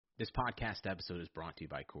This podcast episode is brought to you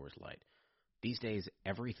by Coors Light. These days,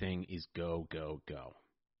 everything is go, go, go.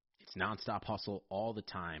 It's nonstop hustle all the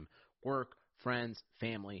time. Work, friends,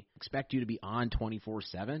 family expect you to be on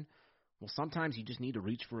 24/7. Well, sometimes you just need to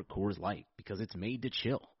reach for a Coors Light because it's made to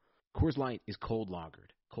chill. Coors Light is cold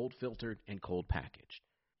lagered, cold filtered, and cold packaged.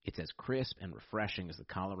 It's as crisp and refreshing as the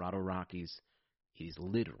Colorado Rockies. It is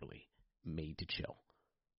literally made to chill.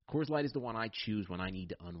 Coors Light is the one I choose when I need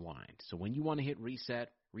to unwind. So when you want to hit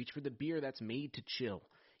reset, reach for the beer that's made to chill.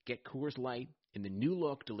 Get Coors Light in the new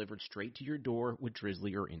look delivered straight to your door with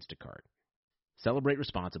Drizzly or Instacart. Celebrate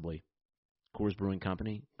responsibly. Coors Brewing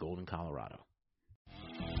Company, Golden, Colorado.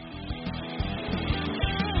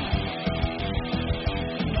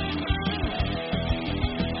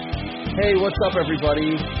 Hey, what's up,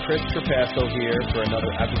 everybody? Chris Trapasso here for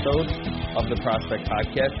another episode of the Prospect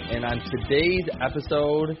Podcast. And on today's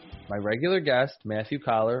episode, my regular guest, Matthew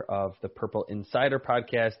Collar of the Purple Insider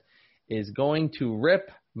Podcast, is going to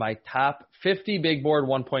rip my top 50 Big Board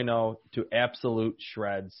 1.0 to absolute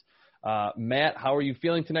shreds. Matt, how are you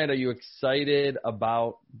feeling tonight? Are you excited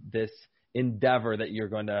about this endeavor that you're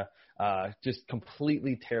going to just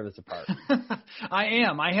completely tear this apart? I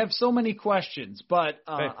am. I have so many questions, but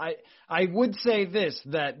I would say this,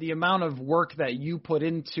 that the amount of work that you put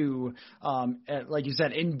into, like you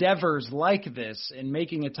said, endeavors like this in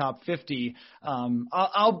making a top 50,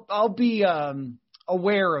 I'll be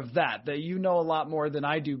aware of that you know a lot more than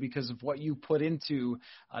I do because of what you put into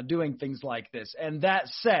doing things like this. And that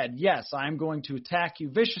said, yes, I'm going to attack you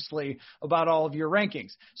viciously about all of your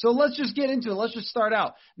rankings. So let's just get into it. Let's just start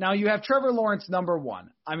out. Now you have Trevor Lawrence number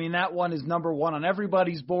one. I mean, that one is number one on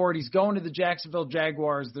everybody's board. He's going to the Jacksonville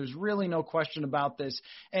Jaguars. There's really no question about this.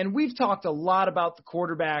 And we've talked a lot about the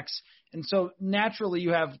quarterbacks. And so naturally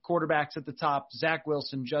you have quarterbacks at the top, Zach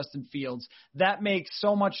Wilson, Justin Fields. That makes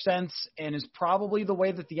so much sense and is probably the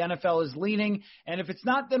way that the NFL is leaning. And if it's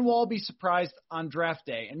not, then we'll all be surprised on draft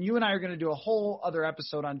day. And you and I are going to do a whole other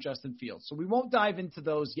episode on Justin Fields. So we won't dive into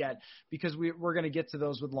those yet because we're going to get to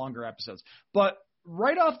those with longer episodes. But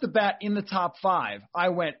right off the bat in the top five, I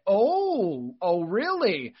went, oh,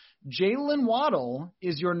 really? Jalen Waddle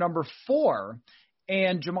is your number 4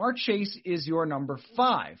 and Jamar Chase is your number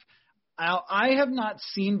 5. I have not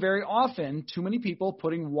seen very often too many people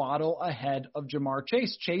putting Waddle ahead of Jamar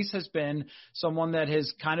Chase. Chase has been someone that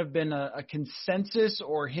has kind of been a consensus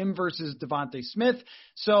or him versus Devontae Smith.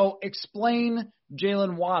 So explain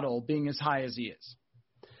Jalen Waddle being as high as he is.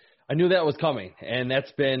 I knew that was coming, and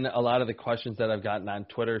that's been a lot of the questions that I've gotten on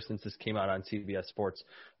Twitter since this came out on CBS Sports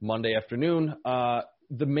Monday afternoon. The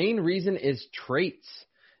main reason is traits.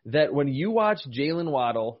 That when you watch Jalen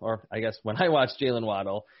Waddle, or I guess when I watch Jalen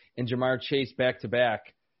Waddle and Jamar Chase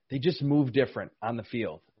back-to-back, they just move different on the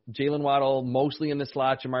field. Jalen Waddle mostly in the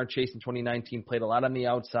slot. Jamar Chase in 2019 played a lot on the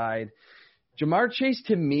outside. Jamar Chase,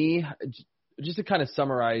 to me, just to kind of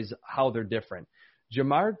summarize how they're different,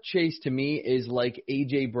 Jamar Chase to me is like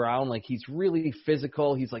A.J. Brown. Like he's really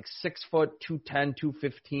physical. He's like 6 foot, 210,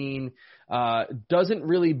 215, doesn't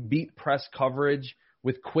really beat press coverage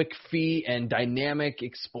with quick feet and dynamic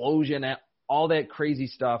explosion, all that crazy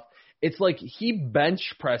stuff. It's like he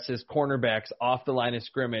bench presses cornerbacks off the line of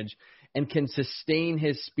scrimmage and can sustain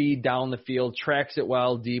his speed down the field, tracks it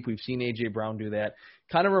well deep. We've seen A.J. Brown do that.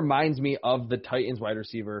 Kind of reminds me of the Titans wide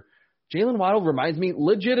receiver. Jalen Waddle reminds me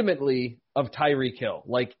legitimately of Tyreek Hill.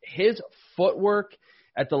 Like his footwork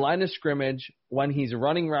at the line of scrimmage when he's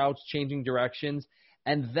running routes, changing directions,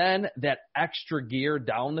 and then that extra gear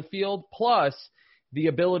down the field, plus the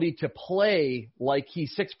ability to play like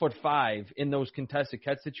he's 6'5" in those contested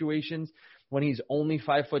catch situations when he's only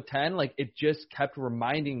 5'10". Like it just kept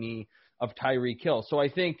reminding me of Tyreek Hill. So I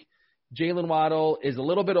think Jalen Waddle is a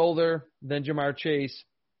little bit older than Jamar Chase.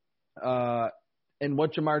 And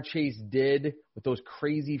what Jamar Chase did with those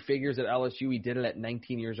crazy figures at LSU, he did it at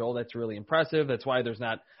 19 years old. That's really impressive. That's why there's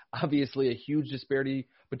not obviously a huge disparity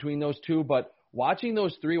between those two. But watching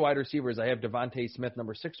those 3 wide receivers, I have Devontae Smith,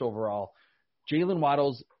 number 6 overall. Jalen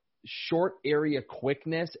Waddle's short area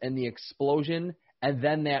quickness and the explosion, and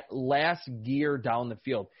then that last gear down the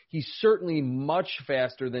field. He's certainly much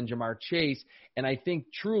faster than Jamar Chase, and I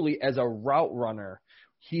think truly as a route runner,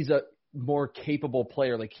 he's a more capable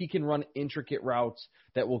player. Like he can run intricate routes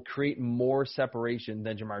that will create more separation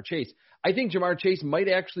than Jamar Chase. I think Jamar Chase might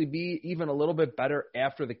actually be even a little bit better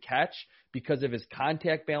after the catch because of his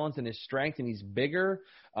contact balance and his strength, and he's bigger.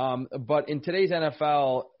 But in today's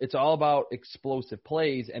NFL, it's all about explosive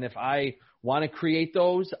plays, and if I want to create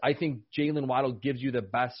those, I think Jalen Waddle gives you the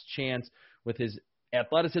best chance with his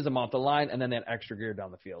athleticism off the line and then that extra gear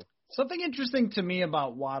down the field. Something interesting to me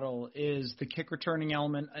about Waddle is the kick returning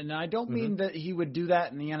element, and I don't mean that he would do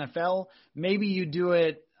that in the NFL. Maybe you do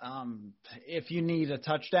it if you need a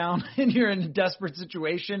touchdown and you're in a desperate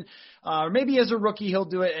situation. Or maybe as a rookie he'll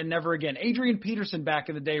do it and never again. Adrian Peterson back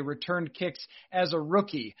in the day returned kicks as a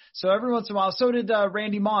rookie. So every once in a while, so did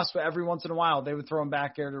Randy Moss, but every once in a while they would throw him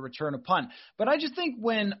back there to return a punt. But I just think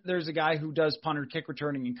when there's a guy who does punt or kick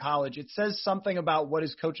returning in college, it says something about what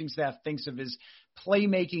his coaching staff thinks of his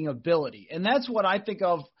playmaking ability. And that's what I think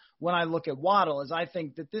of when I look at Waddle, is I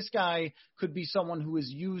think that this guy could be someone who is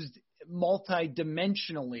used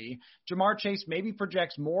multi-dimensionally. Jamar Chase maybe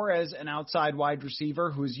projects more as an outside wide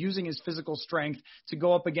receiver who is using his physical strength to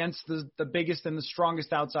go up against the biggest and the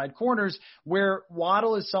strongest outside corners, where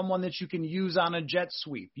Waddle is someone that you can use on a jet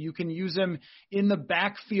sweep. You can use him in the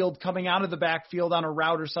backfield, coming out of the backfield on a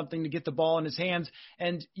route or something to get the ball in his hands.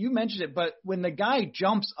 And you mentioned it, but when the guy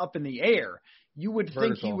jumps up in the air, you would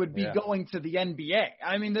think he would be going to the NBA.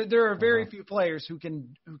 I mean, there are very few players who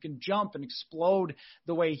can jump and explode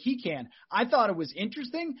the way he can. I thought it was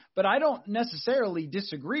interesting, but I don't necessarily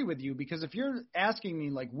disagree with you, because if you're asking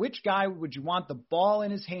me, like, which guy would you want the ball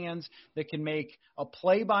in his hands that can make a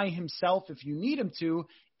play by himself if you need him to,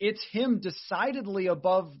 it's him decidedly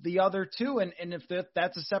above the other two. And if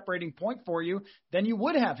that's a separating point for you, then you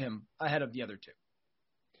would have him ahead of the other two.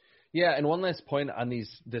 Yeah, and one last point on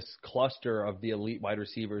this cluster of the elite wide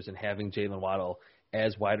receivers and having Jalen Waddle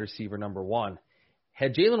as wide receiver number one.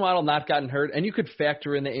 Had Jalen Waddle not gotten hurt, and you could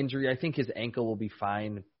factor in the injury, I think his ankle will be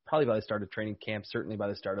fine probably by the start of training camp, certainly by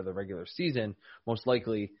the start of the regular season, most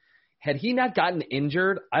likely. Had he not gotten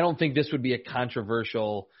injured, I don't think this would be a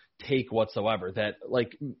controversial take whatsoever. That,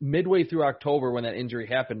 like, midway through October when that injury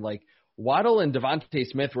happened, like, Waddle and Devontae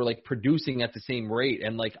Smith were, like, producing at the same rate,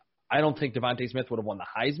 and, like, I don't think Devontae Smith would have won the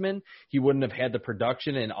Heisman. He wouldn't have had the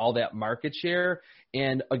production and all that market share.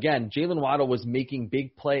 And, again, Jalen Waddle was making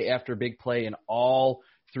big play after big play in all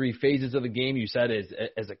three phases of the game. You said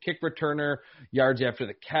as a kick returner, yards after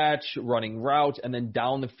the catch, running routes, and then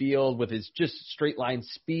down the field with his just straight line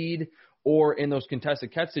speed, or in those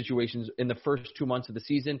contested catch situations in the first 2 months of the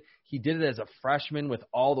season. He did it as a freshman with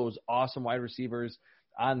all those awesome wide receivers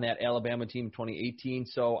on that Alabama team in 2018.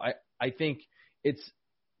 So I think it's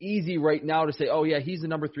easy right now to say, oh, yeah, he's the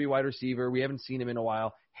number 3 wide receiver. We haven't seen him in a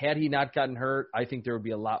while. Had he not gotten hurt, I think there would be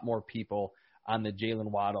a lot more people on the Jalen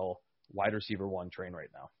Waddle wide receiver 1 train right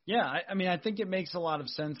now. Yeah, I mean, I think it makes a lot of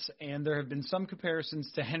sense, and there have been some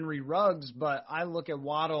comparisons to Henry Ruggs, but I look at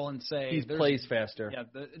Waddle and say he plays faster. Yeah,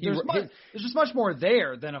 there's just much more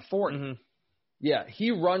there than a 40. Mm-hmm. Yeah, he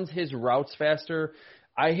runs his routes faster.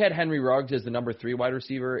 I had Henry Ruggs as the number 3 wide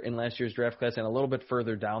receiver in last year's draft class and a little bit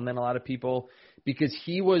further down than a lot of people, because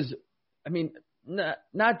he was, I mean,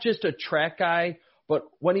 not just a track guy, but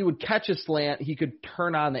when he would catch a slant, he could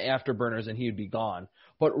turn on the afterburners and he would be gone.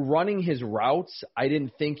 But running his routes, I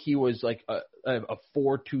didn't think he was like a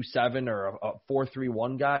 4.27 or a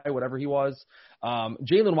 4.31 guy, whatever he was.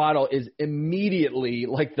 Jalen Waddle is immediately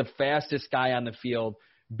like the fastest guy on the field,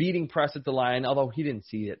 beating press at the line, although he didn't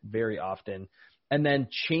see it very often, and then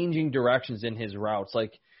changing directions in his routes.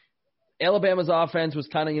 Like, Alabama's offense was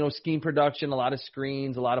kind of, scheme production, a lot of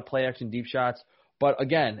screens, a lot of play action, deep shots. But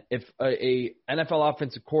again, if a NFL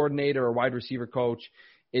offensive coordinator or wide receiver coach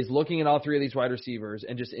is looking at all 3 of these wide receivers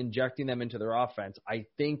and just injecting them into their offense, I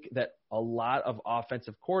think that a lot of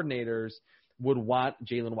offensive coordinators would want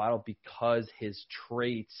Jalen Waddle because his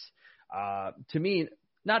traits, to me,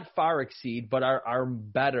 not far exceed, but are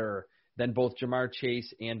better than both Jamar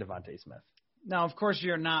Chase and Devontae Smith. Now, of course,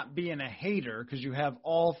 you're not being a hater because you have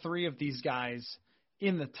all 3 of these guys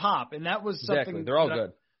in the top, and that was something exactly. They're all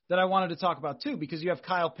good. That I wanted to talk about too, because you have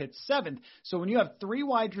Kyle Pitts 7th. So when you have 3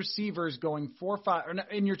 wide receivers going 4, 5, or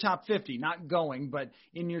in your top 50, not going, but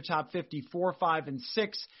in your top 50, 4, 5, and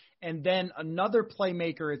 6, and then another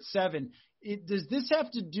playmaker at 7. Does this have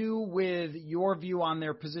to do with your view on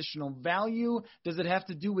their positional value? Does it have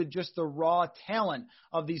to do with just the raw talent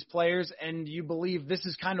of these players, and you believe this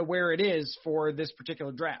is kind of where it is for this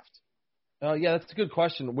particular draft? Yeah, that's a good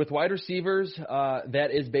question. With wide receivers, that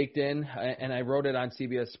is baked in, and I wrote it on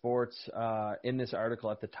CBS Sports in this article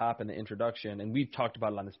at the top in the introduction, and we've talked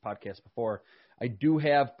about it on this podcast before. I do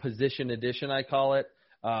have position addition, I call it,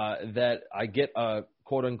 that I get a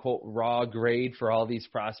quote-unquote raw grade for all these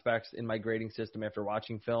prospects in my grading system after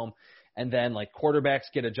watching film, and then, like,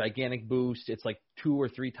 quarterbacks get a gigantic boost. It's like 2 or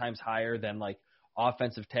 3 times higher than, like,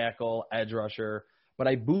 offensive tackle, edge rusher. But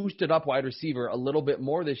I boosted up wide receiver a little bit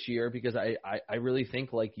more this year because I really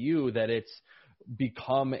think, like you, that it's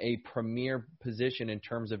become a premier position in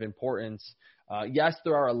terms of importance. Yes,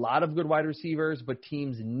 there are a lot of good wide receivers, but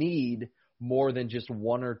teams need more than just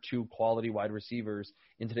one or two quality wide receivers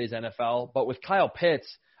in today's NFL. But with Kyle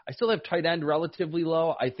Pitts, I still have tight end relatively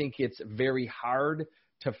low. I think it's very hard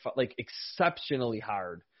to exceptionally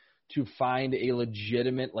hard to find a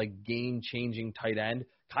legitimate, game-changing tight end.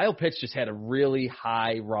 Kyle Pitts just had a really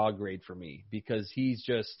high raw grade for me because he's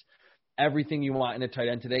just everything you want in a tight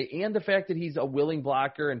end today, and the fact that he's a willing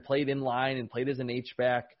blocker and played in line and played as an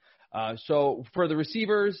H-back. So for the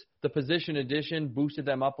receivers, the position addition boosted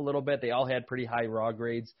them up a little bit. They all had pretty high raw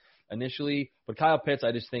grades initially, but Kyle Pitts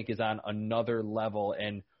I just think is on another level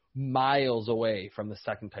and miles away from the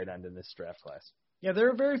second tight end in this draft class. Yeah,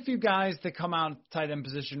 there are very few guys that come out tight end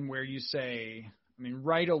position where you say,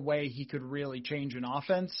 right away he could really change an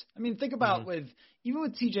offense. Think about even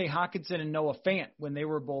with T.J. Hockenson and Noah Fant when they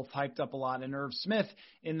were both hyped up a lot, and Irv Smith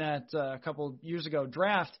in that couple years ago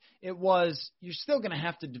draft, it was you're still going to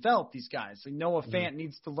have to develop these guys. Noah Fant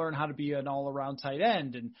needs to learn how to be an all-around tight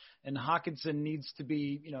end, and Hockenson needs to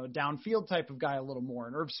be a downfield type of guy a little more,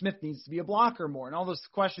 and Irv Smith needs to be a blocker more, and all those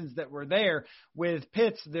questions that were there with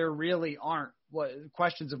Pitts, there really aren't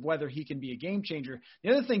questions of whether he can be a game changer.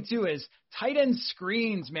 The other thing too is tight end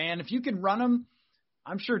screens, man. If you can run them,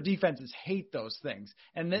 I'm sure defenses hate those things.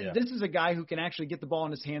 And this is a guy who can actually get the ball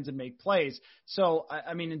in his hands and make plays. So,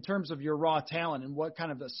 in terms of your raw talent and what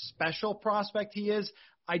kind of a special prospect he is,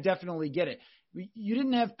 I definitely get it. You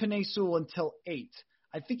didn't have Penei Sewell until 8.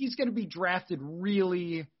 I think he's going to be drafted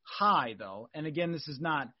really high, though. And again, this is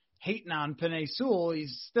not hating on Penei Sewell.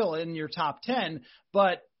 He's still in your top 10.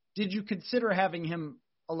 But did you consider having him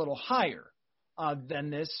a little higher than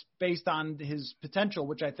this based on his potential,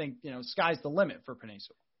 which I think, sky's the limit for Penei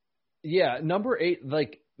Sewell? Yeah, number 8,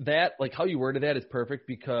 how you worded that is perfect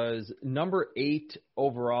because number 8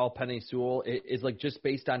 overall, Penei Sewell, is just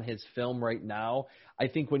based on his film right now. I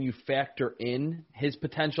think when you factor in his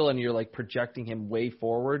potential and you're projecting him way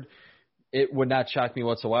forward, it would not shock me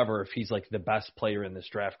whatsoever if he's the best player in this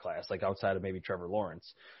draft class, outside of maybe Trevor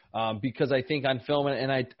Lawrence. Because I think on film,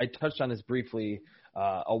 and I touched on this briefly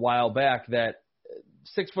a while back, that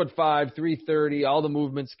 6'5", 330, all the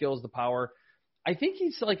movement skills, the power. I think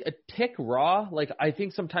he's a tick raw. I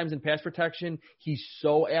think sometimes in pass protection, he's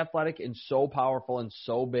so athletic and so powerful and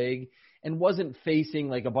so big and wasn't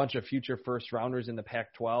facing a bunch of future first rounders in the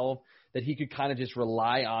Pac-12 that he could kind of just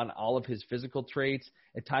rely on all of his physical traits.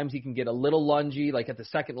 At times he can get a little lungy, at the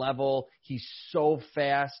second level. He's so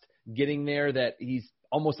fast getting there that he's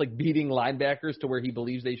almost beating linebackers to where he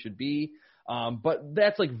believes they should be. But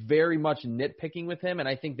that's very much nitpicking with him. And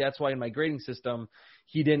I think that's why in my grading system,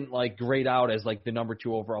 he didn't grade out as the number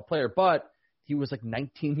 2 overall player, but he was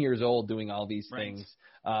 19 years old doing all these things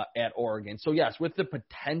at Oregon. So yes, with the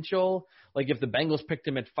potential, if the Bengals picked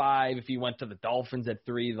him at 5, if he went to the Dolphins at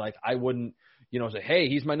 3, I wouldn't, say, hey,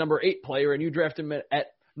 he's my number 8 player and you draft him at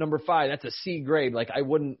number 5. That's a C grade. I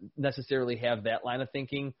wouldn't necessarily have that line of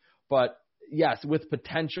thinking, but yes, with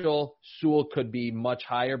potential, Sewell could be much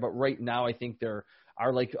higher, but right now I think there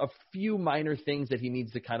are a few minor things that he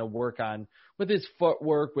needs to kind of work on with his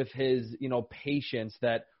footwork, with his, patience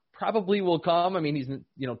that probably will come. He's,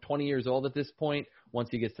 20 years old at this point once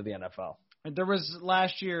he gets to the NFL. There was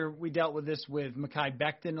last year we dealt with this with Mekhi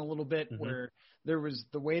Becton a little bit where there was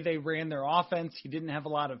the way they ran their offense. He didn't have a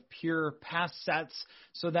lot of pure pass sets,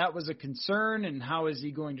 so that was a concern. And how is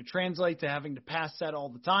he going to translate to having to pass set all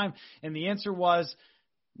the time? And the answer was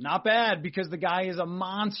not bad because the guy is a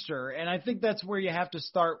monster. And I think that's where you have to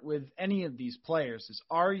start with any of these players is,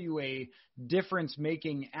 are you a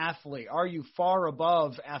difference-making athlete? Are you far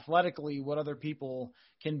above athletically what other people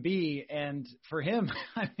can be? And for him,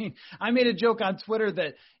 I made a joke on Twitter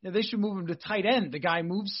that they should move him to tight end. The guy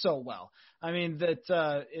moves so well.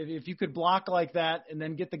 If you could block like that and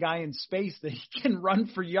then get the guy in space, that he can run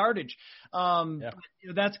for yardage.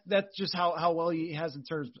 That's just how well he has in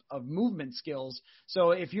terms of movement skills. So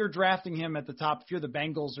if you're drafting him at the top, if you're the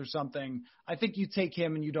Bengals or something, I think you take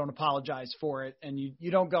him and you don't apologize for it. And you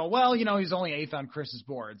don't go, well, he's only 8th on Chris's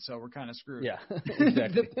board, so we're kind of screwed. Yeah,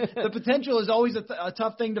 exactly. the potential is always a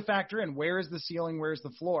tough thing to factor in. Where is the ceiling? Where's the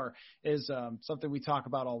floor is something we talk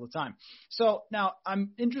about all the time. So now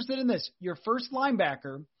I'm interested in this. Your first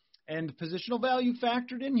linebacker and positional value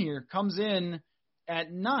factored in here comes in at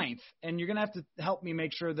 9th, and you're going to have to help me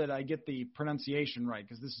make sure that I get the pronunciation right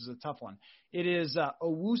because this is a tough one. It is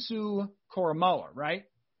Owusu Koromoa, right?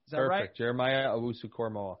 Is that perfect. Right? Jeremiah Owusu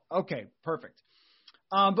Koromoa. Okay, perfect.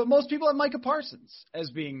 But most people have Micah Parsons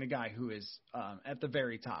as being the guy who is at the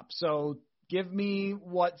very top. So give me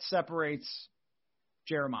what separates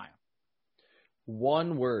Jeremiah.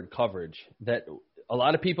 One word, coverage. That A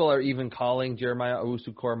lot of people are even calling Jeremiah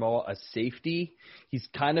Owusu-Koramoah a safety. He's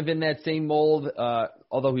kind of in that same mold,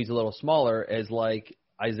 although he's a little smaller, as like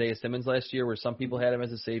Isaiah Simmons last year, where some people had him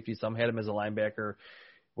as a safety, some had him as a linebacker.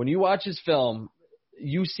 When you watch his film,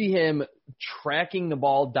 you see him tracking the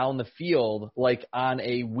ball down the field like on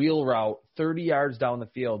a wheel route 30 yards down the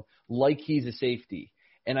field like he's a safety.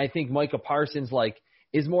 And I think Micah Parsons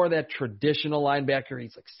is more that traditional linebacker.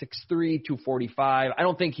 He's like 6'3", 245. I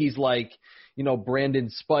don't think he's like, Brandon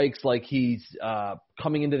Spikes, like he's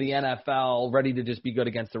coming into the NFL ready to just be good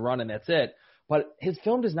against the run and that's it. But his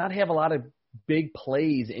film does not have a lot of big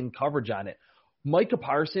plays in coverage on it. Micah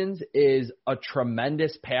Parsons is a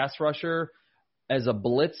tremendous pass rusher as a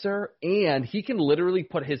blitzer, and he can literally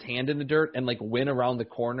put his hand in the dirt and win around the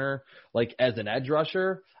corner as an edge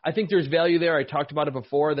rusher. I think there's value there. I talked about it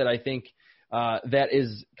before that I think that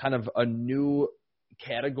is kind of a new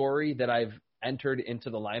category that I've entered into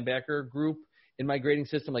the linebacker group in my grading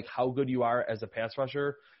system, like how good you are as a pass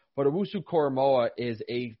rusher. But Owusu-Koramoah is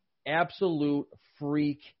a absolute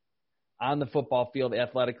freak on the football field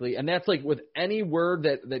athletically. And that's with any word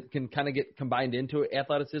that can kind of get combined into it,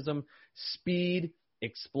 athleticism, speed,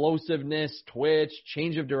 explosiveness, twitch,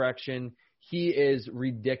 change of direction. He is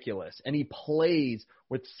ridiculous. And he plays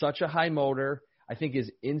with such a high motor. I think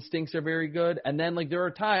his instincts are very good. And then there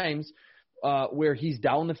are times where he's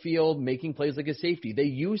down the field making plays like a safety. They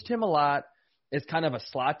used him a lot as kind of a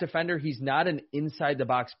slot defender. He's not an inside the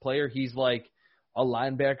box player. He's a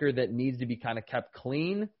linebacker that needs to be kind of kept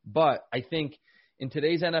clean. But I think in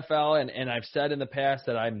today's NFL, and I've said in the past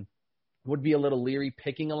that I would be a little leery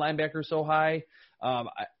picking a linebacker so high.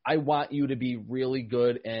 I want you to be really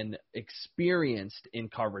good and experienced in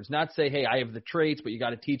coverage. Not say, hey, I have the traits, but you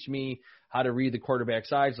got to teach me how to read the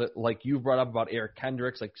quarterback's eyes. Like you've brought up about Eric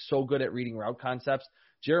Kendricks, so good at reading route concepts.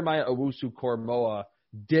 Jeremiah Owusu-Koramoah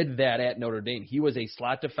did that at Notre Dame. He was a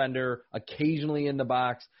slot defender, occasionally in the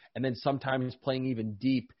box, and then sometimes playing even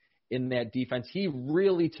deep in that defense. He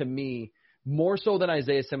really, to me, more so than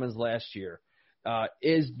Isaiah Simmons last year,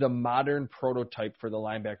 is the modern prototype for the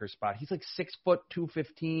linebacker spot. He's 6 foot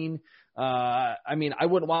 215. I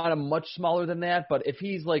wouldn't want him much smaller than that, but if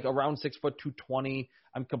he's around 6 foot 220,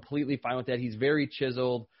 I'm completely fine with that. He's very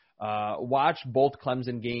chiseled. Watch both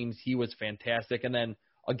Clemson games. He was fantastic. And then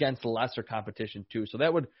against lesser competition too. So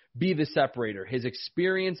that would be the separator, his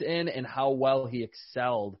experience in and how well he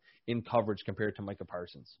excelled in coverage compared to Micah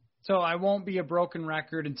Parsons. So I won't be a broken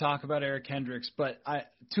record and talk about Eric Kendricks, but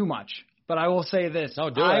too much. But I will say this. No,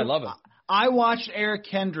 do it. I love it. I watched Eric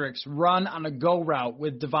Kendricks run on a go route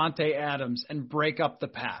with Devontae Adams and break up the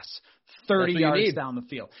pass 30 yards down the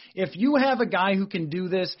field. If you have a guy who can do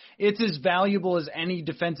this, it's as valuable as any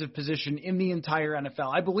defensive position in the entire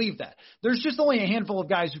NFL. I believe that. There's just only a handful of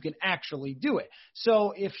guys who can actually do it.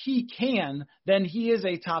 So if he can, then he is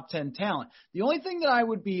a top 10 talent. The only thing that I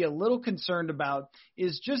would be a little concerned about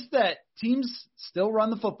is just that teams still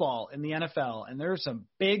run the football in the NFL, and there are some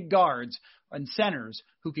big guards and centers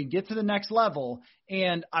who can get to the next level.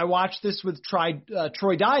 And I watched this with Troy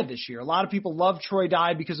Dye this year. A lot of people love Troy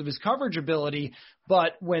Dye because of his coverage ability,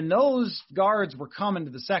 but when those guards were coming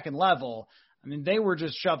to the second level, they were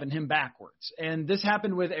just shoving him backwards. And this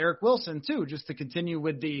happened with Eric Wilson, too, just to continue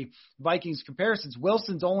with the Vikings comparisons.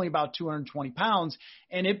 Wilson's only about 220 pounds,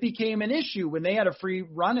 and it became an issue when they had a free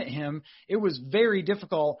run at him. It was very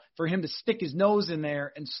difficult for him to stick his nose in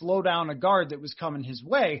there and slow down a guard that was coming his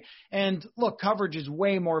way. And, look, coverage is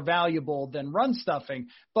way more valuable than run stuffing,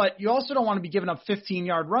 but you also don't want to be giving up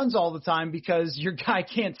 15-yard runs all the time because your guy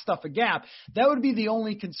can't stuff a gap. That would be the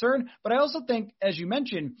only concern. But I also think, as you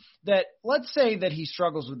mentioned, that let's say that he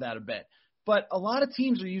struggles with that a bit. But a lot of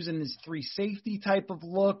teams are using this 3 safety type of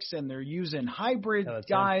looks, and they're using hybrid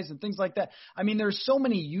guys and things like that. There's so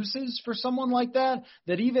many uses for someone like that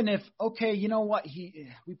even if, okay, you know what,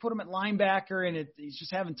 we put him at linebacker and he's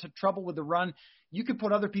just having trouble with the run, you could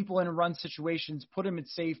put other people in run situations, put him at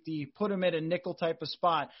safety, put him at a nickel type of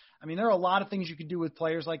spot. There are a lot of things you could do with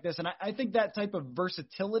players like this, and I think that type of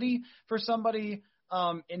versatility for somebody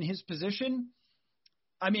in his position,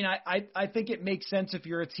 I think it makes sense if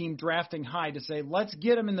you're a team drafting high to say, let's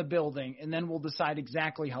get him in the building, and then we'll decide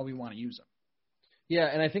exactly how we want to use him. Yeah,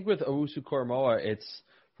 and I think with Owusu-Koramoah, it's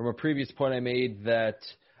from a previous point I made that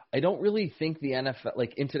I don't really think the NFL,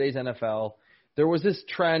 in today's NFL, there was this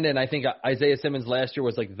trend, and I think Isaiah Simmons last year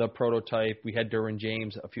was the prototype. We had Derwin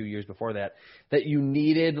James a few years before that you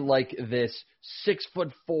needed this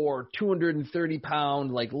 6'4",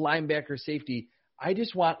 230-pound linebacker safety. I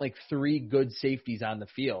just want 3 good safeties on the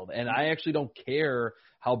field, and I actually don't care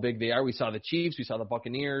how big they are. We saw the Chiefs, we saw the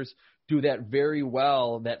Buccaneers do that very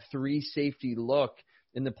well, that 3 safety look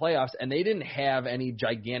in the playoffs, and they didn't have any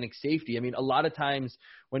gigantic safety. I mean, a lot of times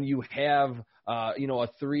when you have, a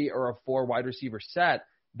 3 or a 4 wide receiver set,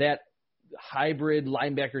 that hybrid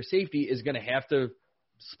linebacker safety is going to have to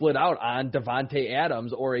split out on Devontae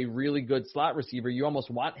Adams or a really good slot receiver. You almost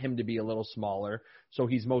want him to be a little smaller, so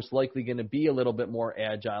he's most likely going to be a little bit more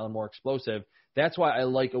agile and more explosive. That's why I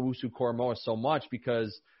like Owusu-Koramoah so much,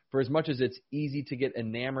 because for as much as it's easy to get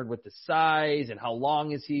enamored with the size and how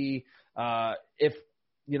long is he, if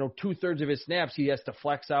 2/3 of his snaps he has to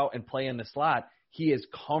flex out and play in the slot, he is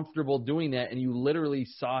comfortable doing that, and you literally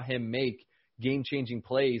saw him make game-changing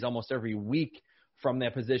plays almost every week from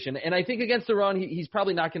that position. And I think against the run, he's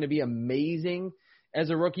probably not going to be amazing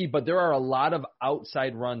as a rookie, but there are a lot of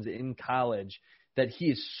outside runs in college that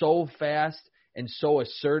he is so fast and so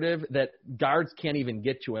assertive that guards can't even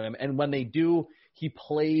get to him. And when they do, he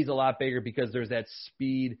plays a lot bigger because there's that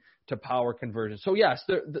speed to power conversion. So yes,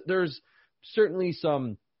 there's certainly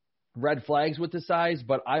some red flags with the size,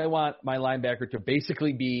 but I want my linebacker to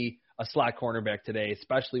basically be a slot cornerback today,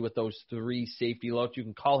 especially with those 3 safety looks. You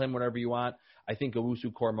can call him whatever you want. I think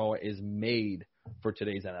Owusu-Koramoah is made for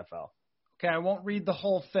today's NFL. Okay, I won't read the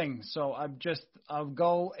whole thing, so I'll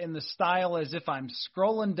go in the style as if I'm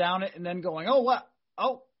scrolling down it and then going, oh, what?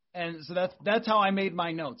 Oh, and so that's how I made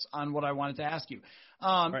my notes on what I wanted to ask you.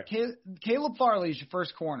 Right. Caleb Farley is your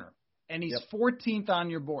first corner, and he's 14th on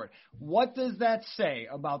your board. What does that say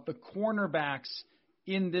about the cornerbacks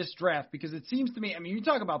in this draft? Because it seems to me, I mean, you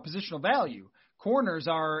talk about positional value. Corners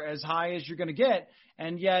are as high as you're going to get,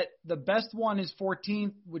 and yet the best one is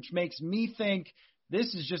 14th, which makes me think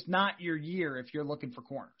this is just not your year if you're looking for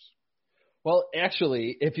corners. Well,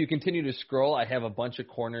 actually, if you continue to scroll, I have a bunch of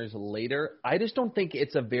corners later. I just don't think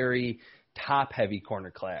it's a very top-heavy corner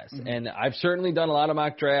class. Mm-hmm. And I've certainly done a lot of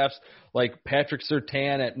mock drafts, like Patrick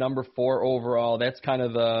Surtain at number 4 overall. That's kind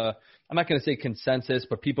of the, I'm not going to say consensus,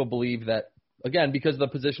 but people believe that, again, because of the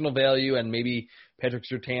positional value and maybe Patrick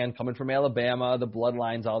Surtain coming from Alabama, the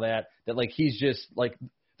bloodlines, all that like he's just like,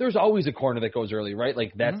 there's always a corner that goes early, right?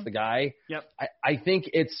 Like that's the guy. Yep. I think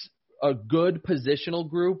it's a good positional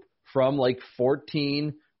group from like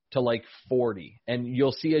 14 to like 40. And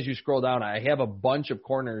you'll see as you scroll down, I have a bunch of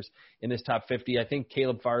corners in this top 50. I think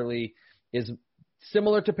Caleb Farley is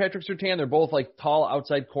similar to Patrick Surtain. They're both like tall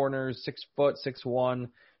outside corners, 6 foot, 6'1".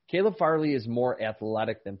 Caleb Farley is more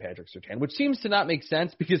athletic than Patrick Surtain, which seems to not make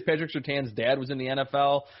sense because Patrick Surtain's dad was in the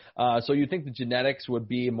NFL. So you'd think the genetics would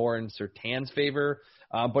be more in Surtain's favor.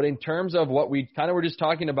 But in terms of what we kind of were just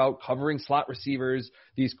talking about, covering slot receivers,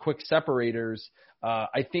 these quick separators,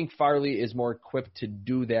 I think Farley is more equipped to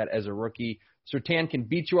do that as a rookie. Surtain can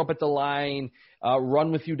beat you up at the line,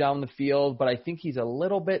 run with you down the field, but I think he's a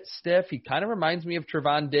little bit stiff. He kind of reminds me of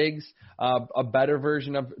Trevon Diggs, a better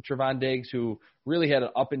version of Trevon Diggs, who really had an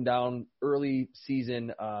up and down early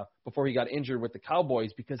season before he got injured with the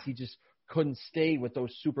Cowboys because he just couldn't stay with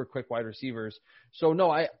those super quick wide receivers. So,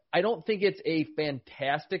 no, I don't think it's a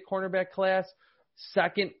fantastic cornerback class.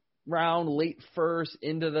 Second round, late first,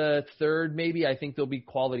 into the third maybe. I think there'll be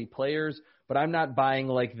quality players, but I'm not buying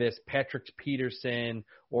like this Patrick Peterson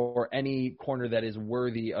or any corner that is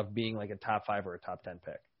worthy of being like a top 5 or a top 10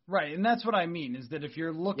 pick. Right, and that's what I mean, is that if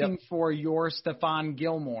you're looking for your Stephon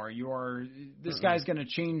Gilmore, this guy's going to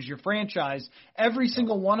change your franchise, every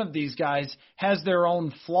single one of these guys has their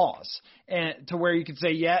own flaws, and to where you could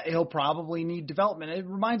say, yeah, he'll probably need development. It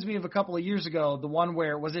reminds me of a couple of years ago, the one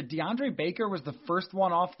where, was it DeAndre Baker was the first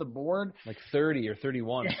one off the board? Like 30 or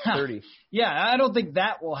 31, 30. Yeah, I don't think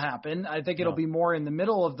that will happen. I think it'll be more in the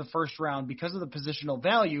middle of the first round because of the positional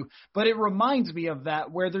value, but it reminds me of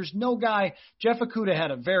that where there's no guy, Jeff Okudah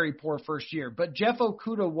had a very poor first year, but Jeff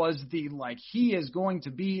Okudah was he is going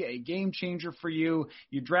to be a game changer for you.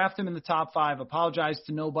 You draft him in the top 5, apologize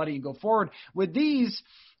to nobody, and go forward. With these,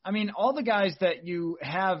 I mean, all the guys that you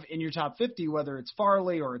have in your top 50, whether it's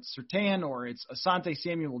Farley or it's Surtain or it's Asante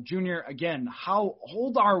Samuel Jr., again, how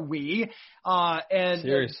old are we? And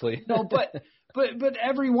seriously, but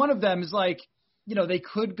every one of them is like, they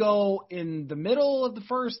could go in the middle of the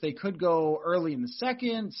first. They could go early in the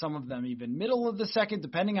second. Some of them even middle of the second,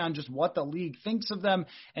 depending on just what the league thinks of them.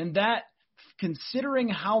 And that, considering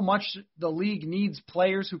how much the league needs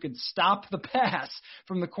players who can stop the pass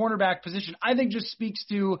from the cornerback position, I think just speaks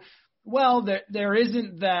to, well, there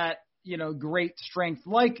isn't that, great strength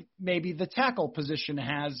like maybe the tackle position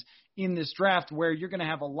has in this draft, where you're going to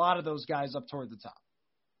have a lot of those guys up toward the top.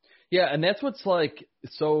 Yeah, and that's what's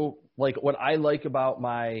what I like about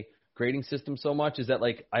my grading system so much is that,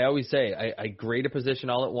 like I always say, I grade a position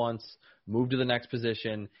all at once, move to the next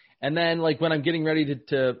position, And then, like, when I'm getting ready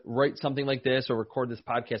to write something like this or record this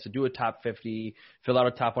podcast, to do a top 50, fill out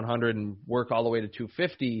a top 100, and work all the way to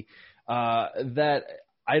 250, that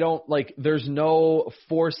I don't, like, there's no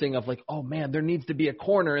forcing of, like, oh, man, there needs to be a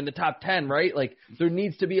corner in the top 10, right? Like, there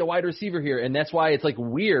needs to be a wide receiver here. And that's why it's, like,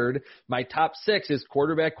 weird. My top 6 is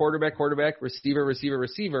quarterback, receiver,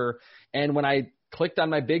 receiver. And when I clicked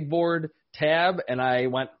on my big board tab and I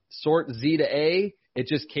went sort Z to A, it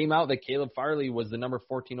just came out that Caleb Farley was the number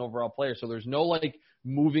 14 overall player. So there's no, like,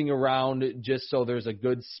 moving around just so there's a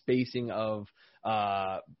good spacing of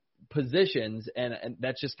positions. And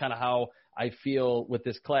that's just kind of how I feel with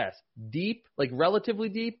this class. Deep, like relatively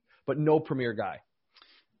deep, but no premier guy.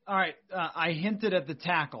 All right. I hinted at the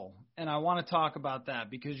tackle, and I want to talk about that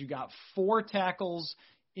because you got 4 tackles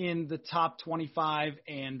in the top 25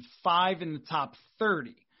 and 5 in the top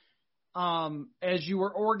 30. As you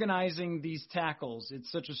were organizing these tackles, it's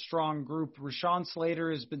such a strong group. Rashawn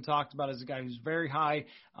Slater has been talked about as a guy who's very high.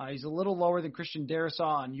 He's a little lower than Christian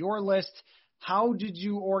Darrisaw on your list. How did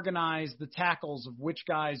you organize the tackles of which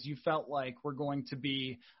guys you felt like were going to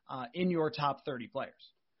be in your top 30 players?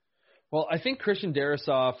 Well, I think Christian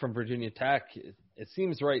Darrisaw from Virginia Tech, it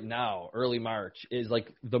seems right now, early March, is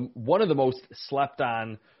like one of the most slept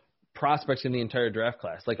on prospects in the entire draft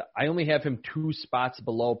class. Like, I only have him 2 spots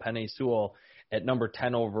below Penei Sewell at number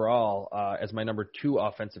 10 overall as my number 2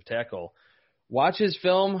 offensive tackle. Watch his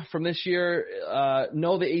film from this year.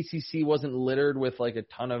 No, the ACC wasn't littered with like a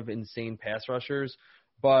ton of insane pass rushers,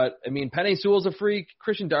 but I mean, Penei Sewell's a freak.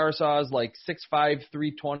 Christian Darrisaw is like 6'5",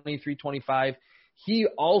 320, 325. He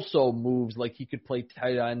also moves like he could play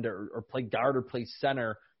tight end or play guard or play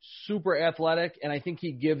center. Super athletic, and I think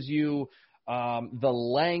he gives you the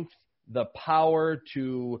length, the power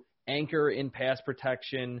to anchor in pass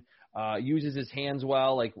protection, uses his hands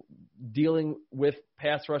well, like dealing with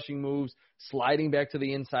pass rushing moves, sliding back to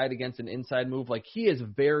the inside against an inside move. Like, he is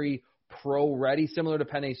very pro-ready, similar to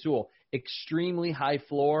Penei Sewell. Extremely high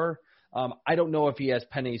floor. I don't know if he has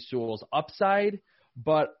Penei Sewell's upside,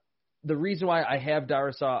 but the reason why I have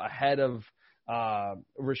Darrisaw ahead of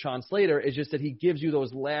Rashawn Slater is just that he gives you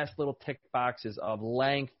those last little tick boxes of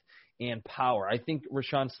length and power. I think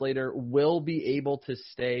Rashawn Slater will be able to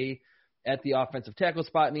stay at the offensive tackle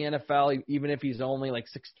spot in the NFL, even if he's only like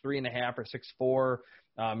 6'3.5" or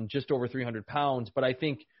 6'4", just over 300 pounds. But I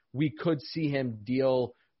think we could see him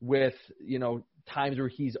deal with, times where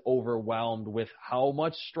he's overwhelmed with how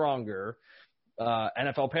much stronger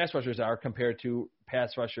NFL pass rushers are compared to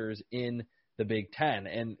pass rushers in the Big Ten.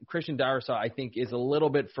 And Christian Darrisaw, I think, is a little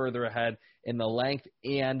bit further ahead in the length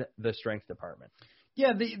and the strength department.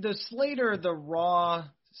 Yeah, the Slater, the raw,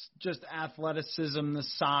 just athleticism, the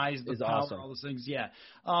size, the power, awesome. All those things. Yeah.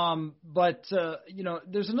 But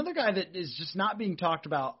there's another guy that is just not being talked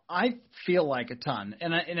about, I feel like, a ton.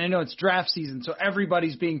 And I know it's draft season, so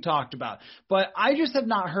everybody's being talked about. But I just have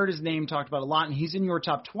not heard his name talked about a lot, and he's in your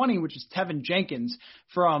top 20, which is Tevin Jenkins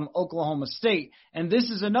from Oklahoma State. And this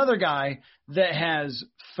is another guy that has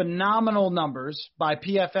phenomenal numbers. By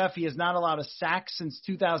PFF, he has not allowed a sack since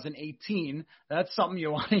 2018. That's something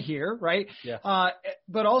you want to hear, right? Yeah.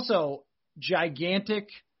 But also gigantic,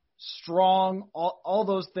 strong, all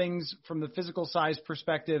those things from the physical size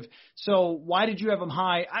perspective. So why did you have him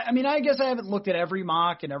high? I mean, I guess I haven't looked at every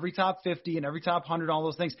mock and every top 50 and every top 100, all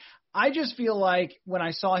those things. I just feel like when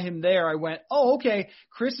I saw him there, I went, oh, okay,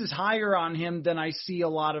 Chris is higher on him than I see a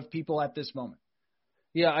lot of people at this moment.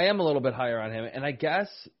 Yeah, I am a little bit higher on him. And I guess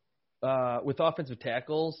with offensive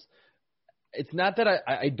tackles, it's not that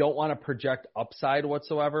I don't want to project upside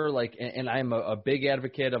whatsoever. Like, and I'm a big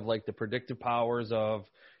advocate of like the predictive powers of,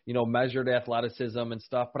 measured athleticism and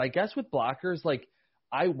stuff. But I guess with blockers, like,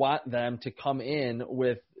 I want them to come in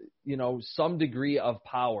with, some degree of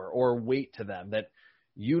power or weight to them that,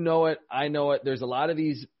 I know it. There's a lot of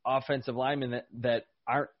these offensive linemen that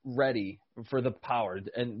aren't ready for the power,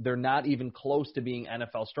 and they're not even close to being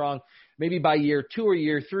NFL strong. Maybe by year 2 or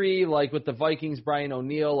year 3, like with the Vikings, Brian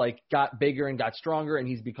O'Neill, like, got bigger and got stronger, and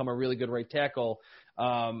he's become a really good right tackle.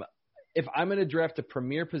 If I'm going to draft a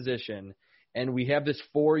premier position and we have this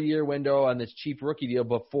 4-year window on this cheap rookie deal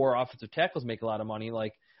before offensive tackles make a lot of money,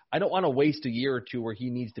 like, I don't want to waste a year or 2 where he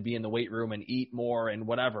needs to be in the weight room and eat more and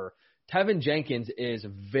whatever. Tevin Jenkins is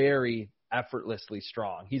very effortlessly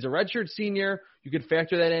strong. He's a redshirt senior. You could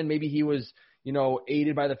factor that in. Maybe he was,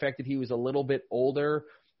 aided by the fact that he was a little bit older,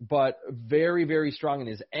 but very, very strong in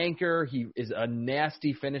his anchor. He is a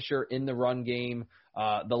nasty finisher in the run game.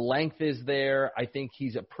 The length is there. I think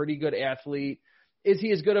he's a pretty good athlete. Is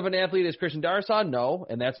he as good of an athlete as Christian Darrisaw? No,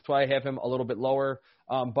 and that's why I have him a little bit lower.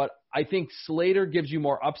 But I think Slater gives you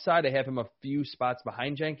more upside. I have him a few spots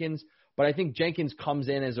behind Jenkins, But I think Jenkins comes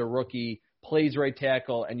in as a rookie, plays right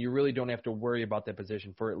tackle, and you really don't have to worry about that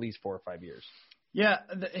position for at least 4 or 5 years. Yeah,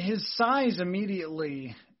 his size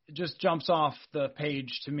immediately just jumps off the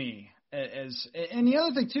page to me. And the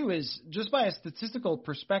other thing, too, is just by a statistical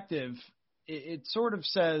perspective, it sort of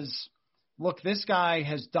says, look, this guy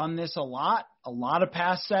has done this a lot of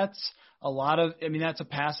pass sets, that's a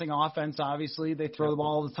passing offense, obviously. They throw the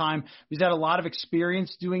ball all the time. He's had a lot of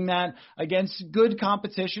experience doing that against good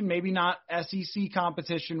competition, maybe not SEC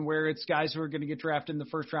competition where it's guys who are going to get drafted in the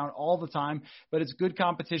first round all the time, but it's good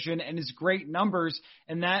competition and it's great numbers,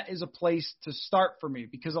 and that is a place to start for me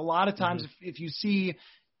because a lot of times if you see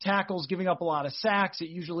tackles giving up a lot of sacks, it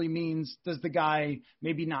usually means does the guy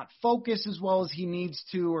maybe not focus as well as he needs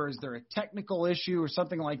to, or is there a technical issue or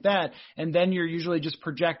something like that? And then you're usually just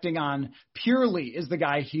projecting on purely is the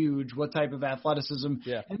guy huge, what type of athleticism.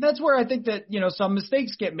 Yeah. And that's where I think that, some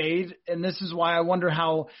mistakes get made. And this is why I wonder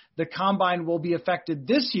how the combine will be affected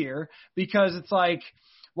this year, because it's like,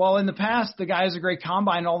 well, in the past, the guy has a great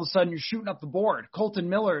combine, and all of a sudden you're shooting up the board. Colton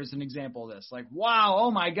Miller is an example of this. Like, wow, oh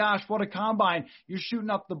my gosh, what a combine. You're shooting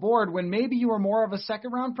up the board when maybe you were more of a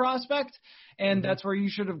second-round prospect, and that's where you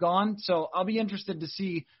should have gone. So I'll be interested to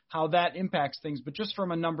see how that impacts things. But just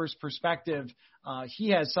from a numbers perspective,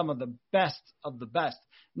 he has some of the best of the best.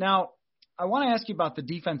 Now, I want to ask you about the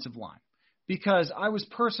defensive line, because I was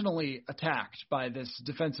personally attacked by this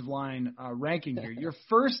defensive line ranking here. Your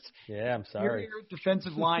first I'm sorry.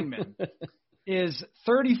 defensive lineman is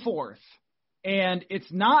 34th, and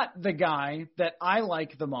it's not the guy that I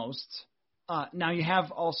like the most. Now, you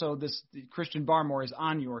have also Christian Barmore is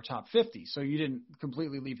on your top 50, so you didn't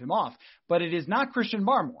completely leave him off. But it is not Christian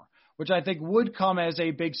Barmore, which I think would come as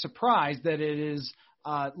a big surprise that it is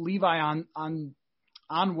Levi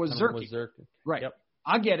Onwuzurike. Right. Yep.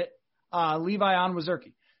 I get it. Levi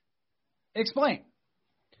Onwuzurike. Explain.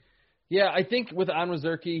 Yeah, I think with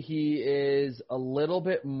Onwuzurike, he is a little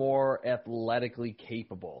bit more athletically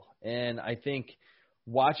capable. And I think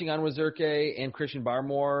watching Onwuzurike and Christian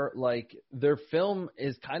Barmore, like their film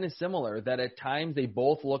is kind of similar, that at times they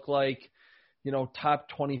both look like, top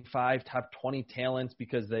 25, top 20 talents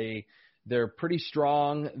because they're pretty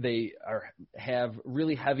strong. They have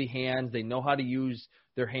really heavy hands. They know how to use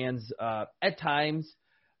their hands at times.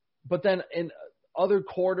 But then in other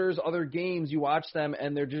quarters, other games, you watch them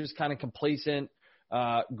and they're just kind of complacent,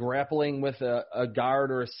 grappling with a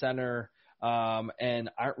guard or a center,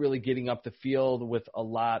 and aren't really getting up the field with a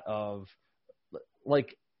lot of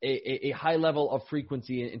like a high level of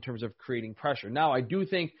frequency in terms of creating pressure. Now, I do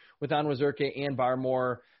think with Onwuzurike and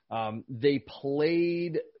Barmore, they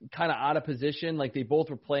played kind of out of position. Like they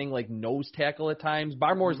both were playing like nose tackle at times.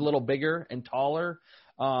 Barmore's a little bigger and taller.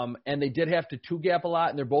 And they did have to two-gap a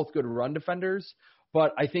lot, and they're both good run defenders.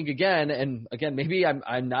 But I think, again, maybe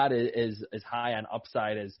I'm not as high on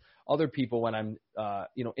upside as other people when I'm,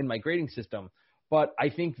 in my grading system. But I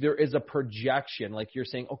think there is a projection, like you're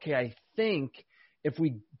saying, okay, I think if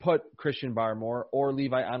we put Christian Barmore or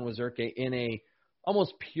Levi Onwuzurike in a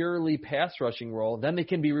almost purely pass rushing role, then they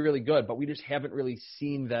can be really good. But we just haven't really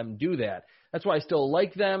seen them do that. That's why I still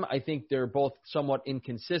like them. I think they're both somewhat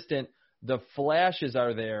inconsistent. The flashes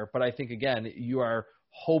are there, but I think, again, you are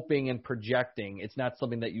hoping and projecting. It's not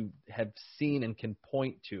something that you have seen and can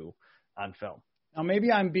point to on film. Now,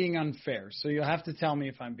 maybe I'm being unfair, so you'll have to tell me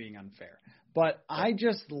if I'm being unfair. But I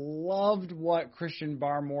just loved what Christian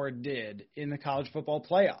Barmore did in the college football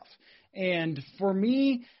playoff. And for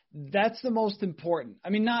me, that's the most important. I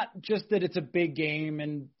mean, not just that it's a big game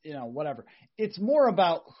and, whatever. It's more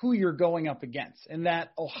about who you're going up against. And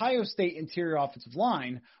that Ohio State interior offensive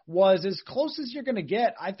line was as close as you're going to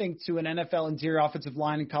get, I think, to an NFL interior offensive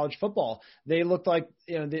line in college football. They looked like,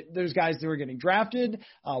 there's guys that were getting drafted.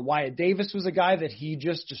 Wyatt Davis was a guy that he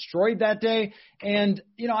just destroyed that day. And,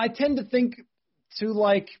 I tend to think to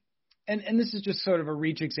like, and this is just sort of a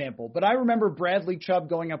reach example, but I remember Bradley Chubb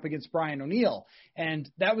going up against Brian O'Neill,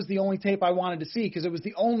 and that was the only tape I wanted to see because it was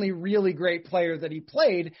the only really great player that he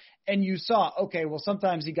played, and you saw, okay, well,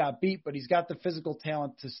 sometimes he got beat, but he's got the physical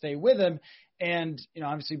talent to stay with him, and,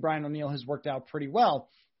 obviously Brian O'Neill has worked out pretty well.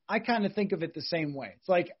 I kind of think of it the same way. It's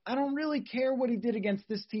like, I don't really care what he did against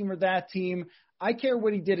this team or that team. I care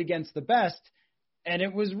what he did against the best, and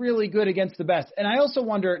it was really good against the best. And I also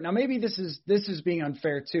wonder, now maybe this is being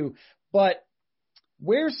unfair too, but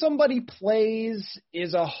where somebody plays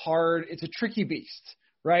is it's a tricky beast,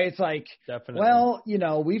 right? It's like, definitely.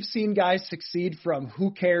 Well, we've seen guys succeed from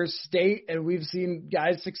Who Cares State, and we've seen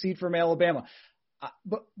guys succeed from Alabama.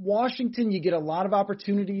 But Washington, you get a lot of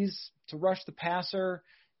opportunities to rush the passer.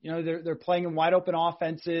 You know, they're playing in wide open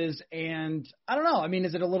offenses, and I don't know. I mean,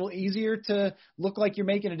 is it a little easier to look like you're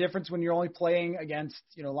making a difference when you're only playing against,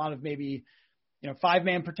 you know, a lot of maybe, you know,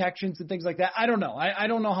 5-man protections and things like that? I don't know. I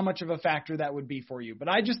don't know how much of a factor that would be for you, but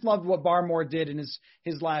I just loved what Barmore did in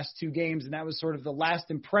his last 2 games, and that was sort of the last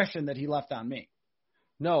impression that he left on me.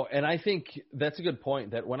 No, and I think that's a good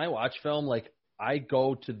point, that when I watch film, like, I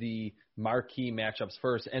go to the marquee matchups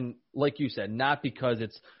first. And like you said, not because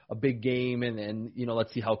it's a big game and you know,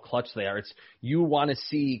 let's see how clutch they are. It's you want to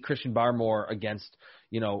see Christian Barmore against,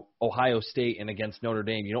 you know, Ohio State and against Notre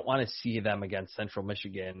Dame. You don't want to see them against Central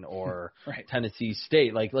Michigan or right. Tennessee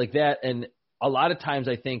State like that. And a lot of times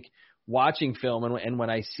I think watching film and when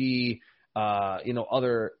I see, you know,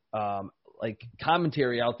 other like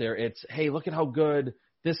commentary out there, it's, hey, look at how good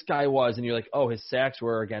this guy was, and you're like, oh, his sacks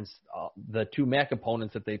were against the 2 MAC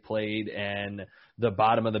opponents that they played and the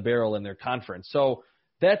bottom of the barrel in their conference. So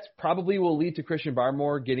that's probably will lead to Christian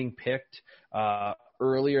Barmore getting picked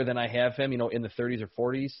earlier than I have him, you know, in the 30s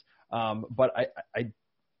or 40s. But I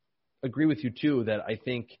agree with you, too, that I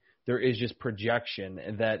think there is just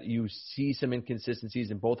projection that you see some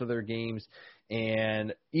inconsistencies in both of their games.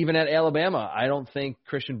 And even at Alabama, I don't think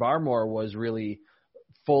Christian Barmore was really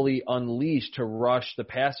fully unleashed to rush the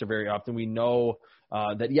passer very often. We know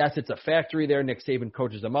that, yes, it's a factory there. Nick Saban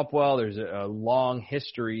coaches them up well. There's a long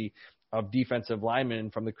history of defensive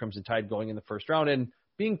linemen from the Crimson Tide going in the first round and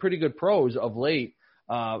being pretty good pros of late.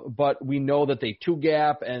 But we know that they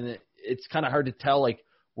 2-gap, and it's kind of hard to tell, like,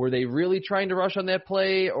 were they really trying to rush on that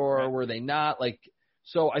play or were they not? Like,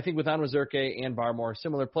 so I think with Onwuzurike and Barmore,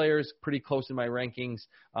 similar players, pretty close in my rankings.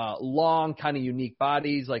 Long, kind of unique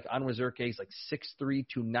bodies. Like Onwuzurike is like 6'3",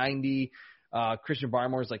 290. Christian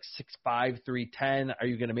Barmore is like 6'5", 310. Are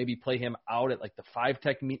you going to maybe play him out at like the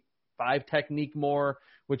 5 technique more,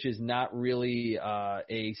 which is not really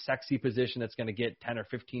a sexy position that's going to get 10 or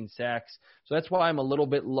 15 sacks. So that's why I'm a little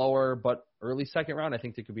bit lower, but early second round, I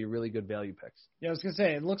think they could be really good value picks. Yeah, I was going to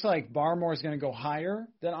say, it looks like Barmore is going to go higher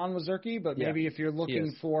than Onwuzurike, but maybe if you're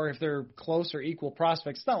looking for, if they're close or equal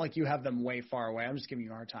prospects, it's not like you have them way far away. I'm just giving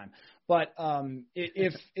you a hard time. But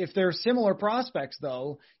if they're similar prospects,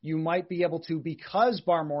 though, you might be able to, because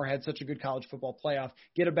Barmore had such a good college football playoff,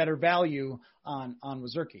 get a better value on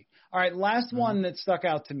Onwuzurike. All right, last one that stuck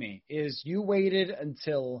out to me is you waited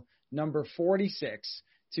until number 46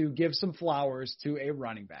 to give some flowers to a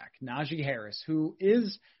running back, Najee Harris, who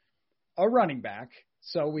is a running back.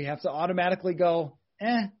 So we have to automatically go,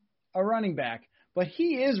 a running back. But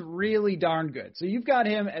he is really darn good. So you've got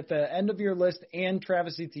him at the end of your list and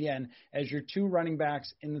Travis Etienne as your 2 running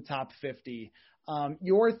backs in the top 50.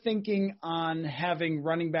 You're thinking on having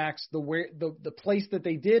running backs the place that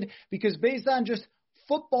they did, because based on just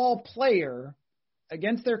football player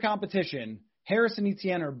against their competition, Harris and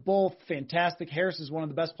Etienne are both fantastic. Harris is one of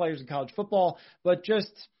the best players in college football, but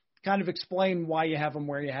just kind of explain why you have him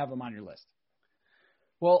where you have him on your list.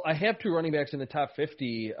 Well, I have 2 running backs in the top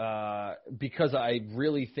 50 because I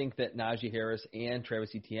really think that Najee Harris and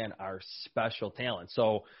Travis Etienne are special talents.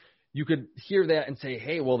 So you could hear that and say,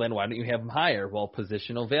 hey, well, then why don't you have them higher? Well,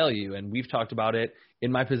 positional value. And we've talked about it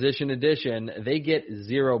in my position edition. They get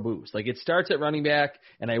 0 boost. Like, it starts at running back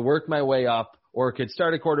and I work my way up, or it could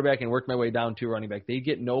start at quarterback and work my way down to running back. They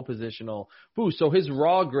get no positional boost. So his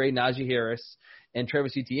raw grade, Najee Harris and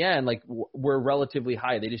Travis Etienne, like, were relatively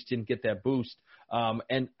high. They just didn't get that boost.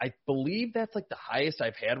 And I believe that's like the highest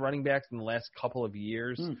I've had running backs in the last couple of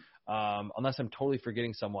years, unless I'm totally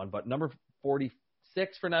forgetting someone. But number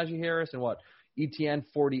 46 for Najee Harris and Etienne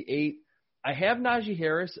 48. I have Najee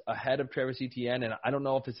Harris ahead of Travis Etienne, and I don't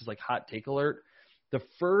know if this is like hot take alert. The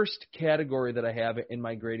first category that I have in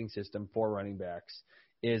my grading system for running backs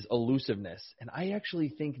is elusiveness. And I actually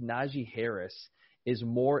think Najee Harris is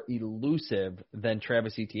more elusive than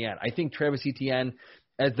Travis Etienne. I think Travis Etienne,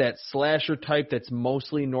 as that slasher type that's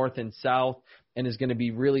mostly north and south and is going to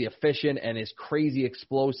be really efficient and is crazy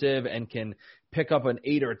explosive and can pick up an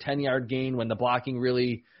 8 or 10-yard gain when the blocking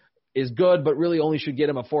really is good, but really only should get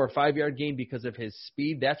him a 4 or 5-yard gain because of his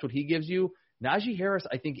speed. That's what he gives you. Najee Harris,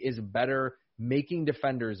 I think, is better making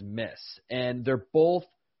defenders miss. And they're both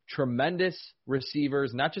tremendous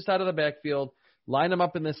receivers, not just out of the backfield. Line them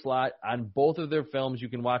up in the slot. On both of their films, you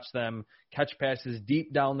can watch them catch passes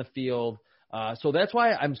deep down the field. So that's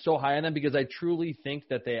why I'm so high on them, because I truly think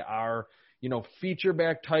that they are, feature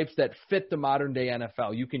back types that fit the modern day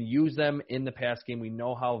NFL. You can use them in the pass game. We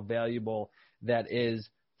know how valuable that is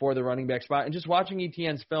for the running back spot. And just watching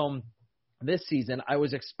Etienne's film this season, I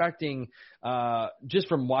was expecting, just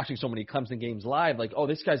from watching so many Clemson games live, like, oh,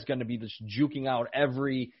 this guy's going to be just juking out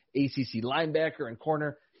every ACC linebacker and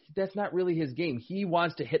corner. That's not really his game. He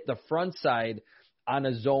wants to hit the front side on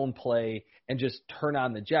a zone play and just turn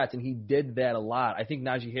on the jets, and he did that a lot. I think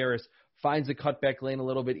Najee Harris finds the cutback lane a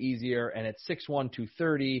little bit easier, and at 6'1",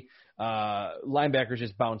 230, linebackers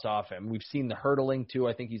just bounce off him. We've seen the hurdling, too.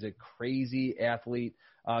 I think he's a crazy athlete.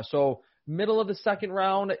 So middle of the second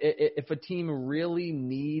round, if a team really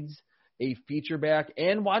needs a feature back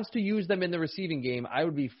and wants to use them in the receiving game, I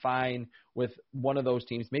would be fine with one of those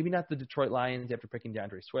teams. Maybe not the Detroit Lions after picking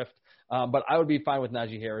DeAndre Swift, but I would be fine with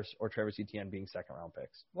Najee Harris or Travis Etienne being second-round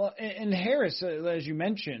picks. Well, and Harris, as you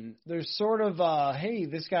mentioned, there's sort of, hey,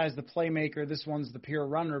 this guy's the playmaker, this one's the pure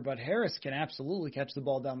runner, but Harris can absolutely catch the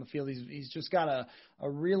ball down the field. He's just got a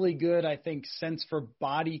really good, I think, sense for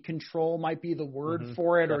body control might be the word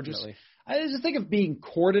for it, Definitely. I just think of being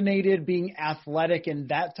coordinated, being athletic in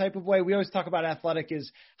that type of way. We always talk about athletic as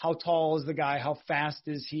how tall is the guy, how fast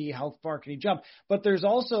is he, how far can he jump. But there's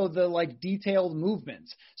also the detailed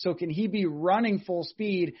movements. So can he be running full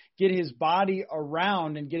speed, get his body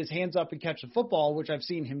around and get his hands up and catch the football, which I've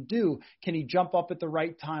seen him do? Can he jump up at the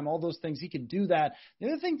right time? All those things, he can do that. The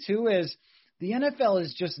other thing, too, is the NFL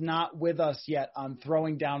is just not with us yet on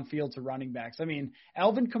throwing downfield to running backs. I mean,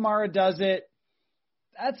 Alvin Kamara does it.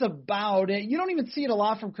 That's about it. You don't even see it a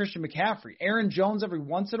lot from Christian McCaffrey. Aaron Jones every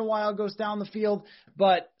once in a while goes down the field,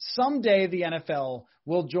 but someday the NFL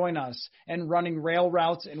will join us in running rail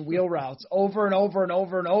routes and wheel routes over and over and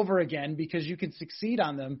over and over again because you can succeed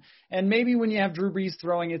on them. And maybe when you have Drew Brees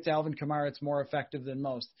throwing it to Alvin Kamara, it's more effective than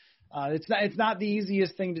most. It's not the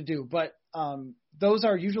easiest thing to do, but those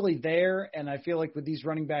are usually there, and I feel like with these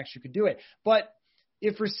running backs you could do it. But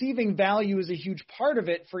if receiving value is a huge part of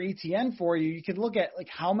it for ETN for you, you could look at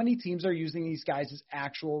how many teams are using these guys as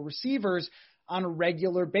actual receivers on a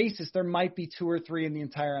regular basis. There might be 2 or 3 in the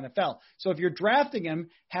entire NFL. So if you're drafting him,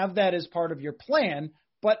 have that as part of your plan.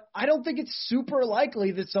 But I don't think it's super likely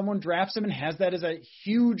that someone drafts him and has that as a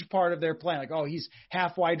huge part of their plan. He's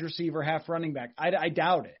half wide receiver, half running back. I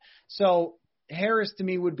doubt it. So Harris, to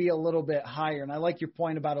me, would be a little bit higher. And I like your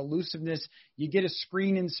point about elusiveness. You get a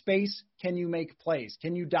screen in space. Can you make plays?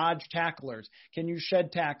 Can you dodge tacklers? Can you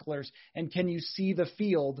shed tacklers? And can you see the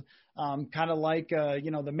field kind of like,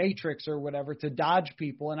 the Matrix or whatever to dodge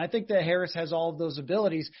people? And I think that Harris has all of those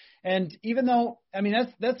abilities. And even though,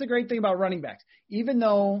 that's the great thing about running backs. Even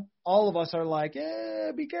though all of us are like,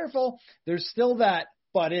 be careful, there's still that,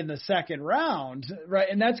 but in the second round, right?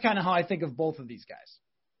 And that's kind of how I think of both of these guys.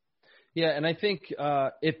 Yeah, and I think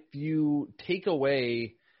if you take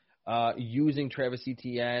away using Travis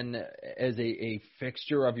Etienne as a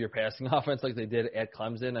fixture of your passing offense like they did at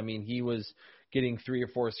Clemson, he was getting 3 or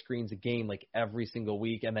 4 screens a game every single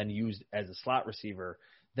week and then used as a slot receiver,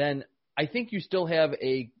 then I think you still have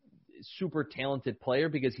a super talented player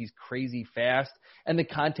because he's crazy fast and the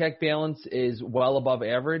contact balance is well above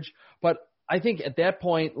average. But I think at that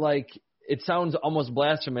point, it sounds almost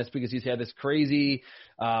blasphemous because he's had this crazy,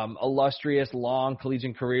 illustrious, long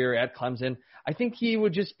collegiate career at Clemson. I think he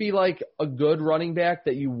would just be a good running back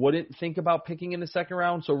that you wouldn't think about picking in the second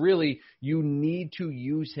round. So really, you need to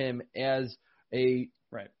use him as a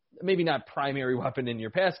maybe not primary weapon in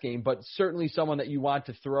your pass game, but certainly someone that you want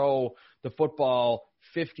to throw the football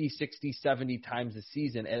 50, 60, 70 times a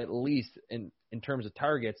season, at least in terms of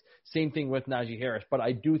targets. Same thing with Najee Harris. But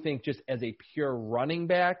I do think just as a pure running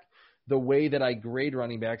back, the way that I grade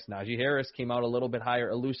running backs, Najee Harris came out a little bit higher,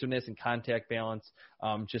 elusiveness and contact balance,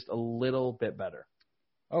 just a little bit better.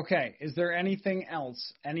 Okay. Is there anything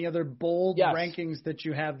else? Any other bold rankings that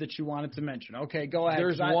you have that you wanted to mention? Okay, go ahead.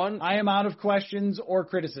 There's one. I am out of questions or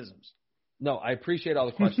criticisms. No, I appreciate all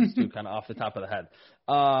the questions, too, kind of off the top of the head.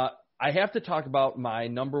 I have to talk about my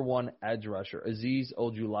number 1 edge rusher, Azeez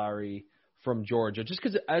Ojulari from Georgia, just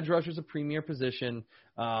because edge rusher is a premier position,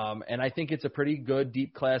 and I think it's a pretty good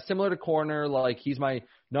deep class, similar to corner. He's my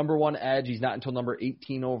number 1 edge. He's not until number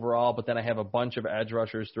 18 overall, but then I have a bunch of edge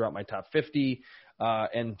rushers throughout my top 50,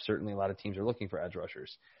 and certainly a lot of teams are looking for edge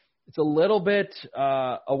rushers. It's a little bit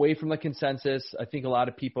away from the consensus. I think a lot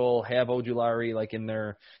of people have Ojulari in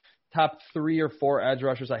their top 3 or 4 edge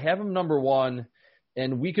rushers. I have him number 1,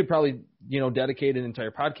 and we could probably dedicate an entire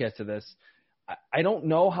podcast to this. I don't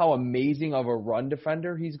know how amazing of a run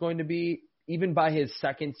defender he's going to be, even by his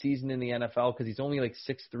second season in the NFL, because he's only 6'3",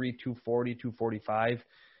 240, 245.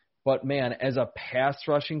 But, man, as a pass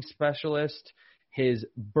rushing specialist, his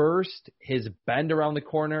burst, his bend around the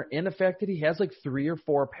corner, and the fact that he has 3 or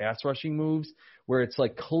 4 pass rushing moves where it's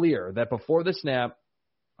clear that before the snap,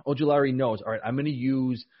 Ojulari knows, all right, I'm going to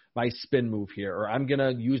use my spin move here, or I'm going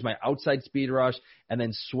to use my outside speed rush and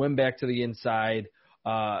then swim back to the inside.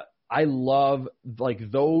 I love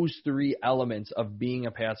those 3 elements of being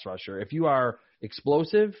a pass rusher. If you are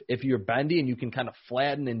explosive, if you're bendy and you can kind of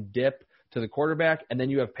flatten and dip to the quarterback, and then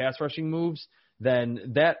you have pass rushing moves,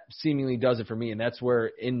 then that seemingly does it for me. And that's where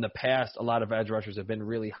in the past, a lot of edge rushers have been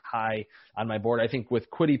really high on my board. I think with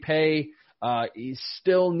Kwity Paye, you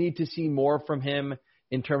still need to see more from him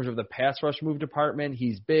in terms of the pass rush move department.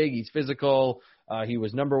 He's big, he's physical. He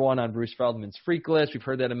was number one on Bruce Feldman's freak list. We've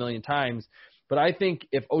heard that a million times. But I think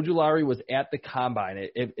if Ojulari was at the combine,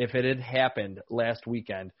 if it had happened last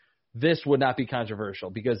weekend, this would not be controversial,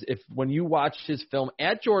 because when you watch his film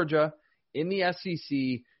at Georgia in the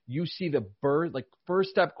SEC, you see the first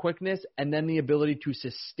step quickness and then the ability to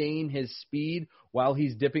sustain his speed while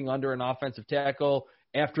he's dipping under an offensive tackle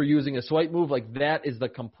after using a swipe move. Like, that is the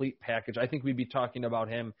complete package. I think we'd be talking about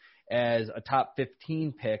him as a top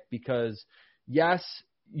 15 pick, because yes,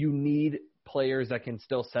 you need players that can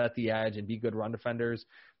still set the edge and be good run defenders.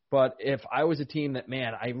 But if I was a team that,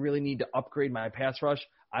 man, I really need to upgrade my pass rush,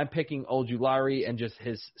 I'm picking Ojulari and just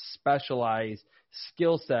his specialized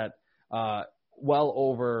skill set well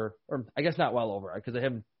over, or I guess not well over, because I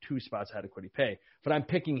have him 2 spots ahead of Kwity Paye. But I'm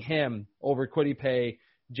picking him over Kwity Paye,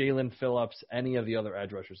 Jalen Phillips, any of the other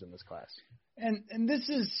edge rushers in this class. And this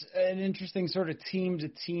is an interesting sort of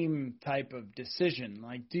team-to-team type of decision.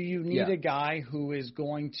 Like, do you need a guy who is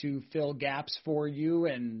going to fill gaps for you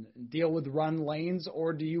and deal with run lanes,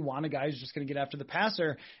 or do you want a guy who's just going to get after the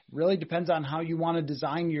passer? It really depends on how you want to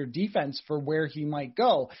design your defense for where he might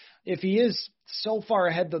go. If he is so far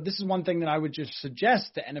ahead, though, this is one thing that I would just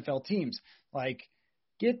suggest to NFL teams. Like,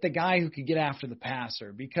 get the guy who can get after the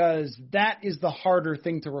passer, because that is the harder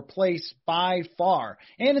thing to replace by far.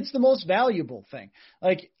 And it's the most valuable thing.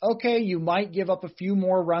 Like, okay, you might give up a few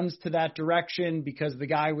more runs to that direction because the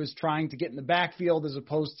guy was trying to get in the backfield as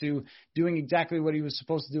opposed to doing exactly what he was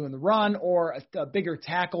supposed to do in the run, or a bigger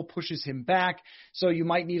tackle pushes him back. So you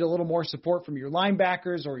might need a little more support from your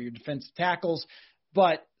linebackers or your defensive tackles.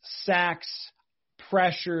 But sacks,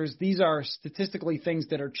 pressures, these are statistically things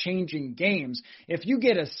that are changing games. If you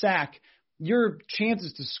get a sack, your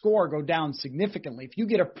chances to score go down significantly. If you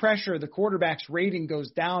get a pressure, the quarterback's rating goes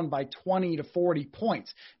down by 20 to 40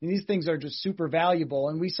 points. And these things are just super valuable.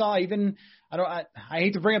 And we saw even, I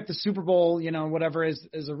hate to bring up the Super Bowl, whatever as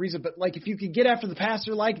a reason, but like, if you could get after the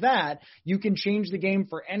passer like that, you can change the game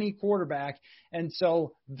for any quarterback. And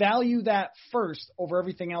so value that first over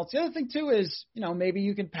everything else. The other thing too is, maybe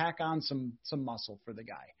you can pack on some muscle for the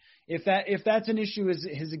guy. If that's an issue, is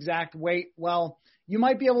his exact weight, well, you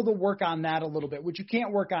might be able to work on that a little bit. What you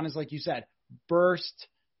can't work on is, like you said, burst,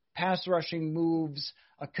 pass rushing moves,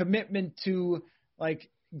 a commitment to like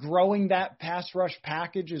growing that pass rush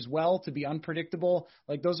package as well to be unpredictable.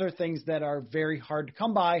 Like, those are things that are very hard to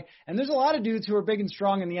come by. And there's a lot of dudes who are big and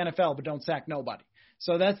strong in the NFL but don't sack nobody.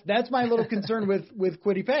 So that's my little concern with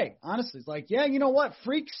Kwity Paye. Honestly, it's like, yeah, you know what?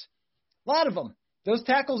 Freaks, a lot of them. Those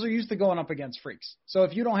tackles are used to going up against freaks. So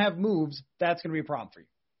if you don't have moves, that's going to be a problem for you.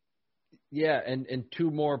 Yeah, and 2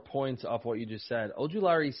 more points off what you just said.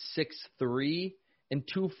 Ojulari's 6'3" and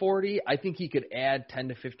 240. I think he could add 10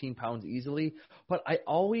 to 15 pounds easily. But I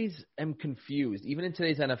always am confused, even in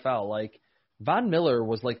today's NFL. Like, Von Miller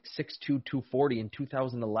was like 6'2", 240 in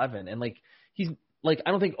 2011. And I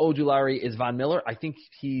don't think Ojulari is Von Miller. I think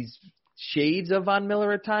he's shades of Von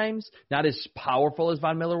Miller at times, not as powerful as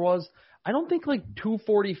Von Miller was. I don't think like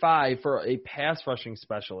 245 for a pass rushing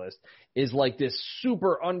specialist is like this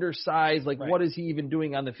super undersized, like, right, what is he even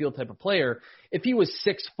doing on the field type of player. If he was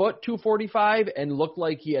 6 foot 245 and looked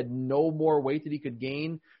like he had no more weight that he could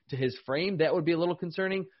gain to his frame, that would be a little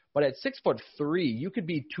concerning. But at 6'3", you could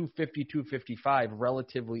be 250, 255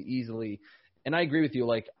 relatively easily. And I agree with you.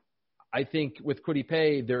 Like, I think with Kwity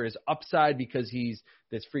Paye, there is upside because he's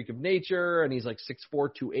this freak of nature and he's like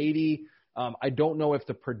 6'4", 280. I don't know if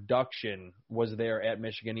the production was there at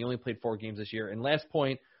Michigan. He only played 4 games this year. And last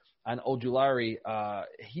point on Ojulari,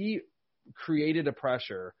 he created a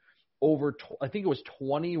pressure over, I think it was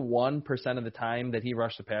 21% of the time that he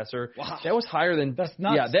rushed the passer. Wow. That was higher than, that's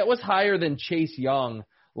nuts. Yeah, that was higher than Chase Young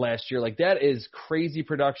last year. Like, that is crazy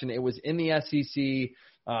production. It was in the SEC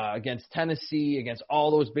against Tennessee, against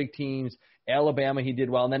all those big teams. Alabama, he did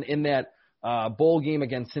well. And then in that bowl game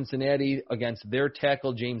against Cincinnati, against their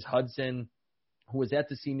tackle, James Hudson, who was at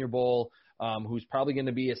the Senior Bowl, who's probably going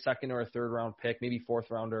to be a 2nd or a 3rd round pick, maybe 4th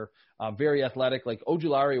rounder, very athletic. Like,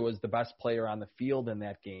 Ojulari was the best player on the field in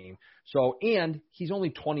that game. So, and he's only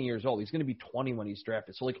 20 years old. He's going to be 20 when he's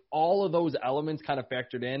drafted. So, like, all of those elements kind of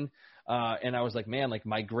factored in. And I was like, man, like,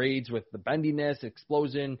 my grades with the bendiness,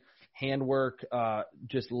 explosion, handwork,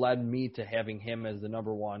 just led me to having him as the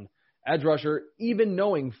number 1 edge rusher, even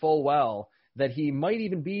knowing full well that he might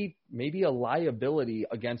even be maybe a liability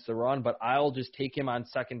against the run, but I'll just take him on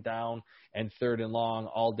 2nd down and 3rd and long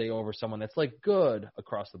all day over someone that's like good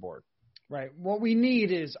across the board. Right. What we need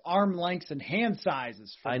is arm lengths and hand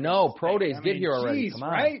sizes. I know. Pro days get here already. Geez, Come on.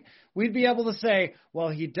 Right? We'd be able to say, well,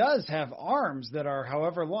 he does have arms that are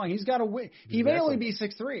however long. He's got he may only be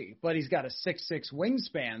 6'3", but he's got a 6'6"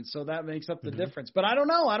 wingspan, so that makes up the difference. But I don't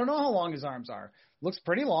know. I don't know how long his arms are. Looks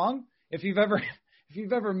pretty long. If you've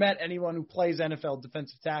ever met anyone who plays NFL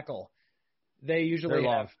defensive tackle, they usually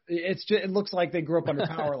have. It looks like they grew up under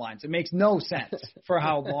power lines. It makes no sense for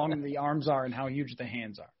how long the arms are and how huge the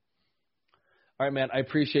hands are. All right, man. I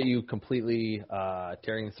appreciate you completely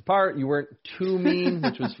tearing this apart. You weren't too mean,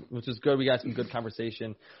 which was good. We got some good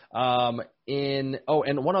conversation. And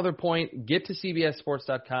one other point: get to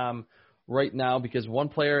CBSSports.com right now because one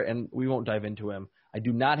player, and we won't dive into him. I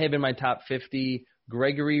do not have in my top 50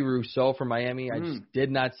 Gregory Rousseau from Miami. I just did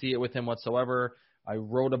not see it with him whatsoever. I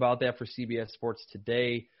wrote about that for CBS Sports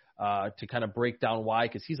today to kind of break down why,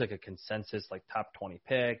 because he's like a consensus like top 20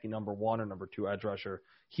 pick, number 1 or number 2 edge rusher.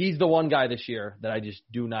 He's the one guy this year that I just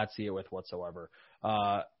do not see it with whatsoever.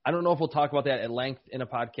 I don't know if we'll talk about that at length in a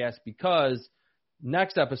podcast because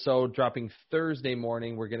next episode dropping Thursday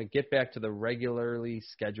morning, we're going to get back to the regularly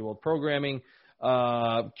scheduled programming.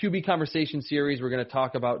 QB conversation series. We're going to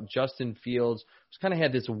talk about Justin Fields, who's kind of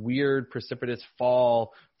had this weird precipitous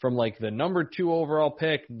fall from like the number 2 overall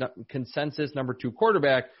pick, consensus number 2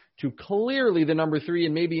 quarterback, to clearly the number 3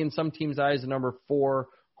 and maybe in some teams' eyes the number 4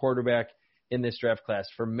 quarterback in this draft class.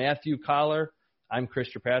 For Matthew Collar, I'm Chris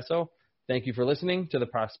Trapasso. Thank you for listening to the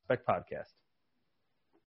Prospect Podcast.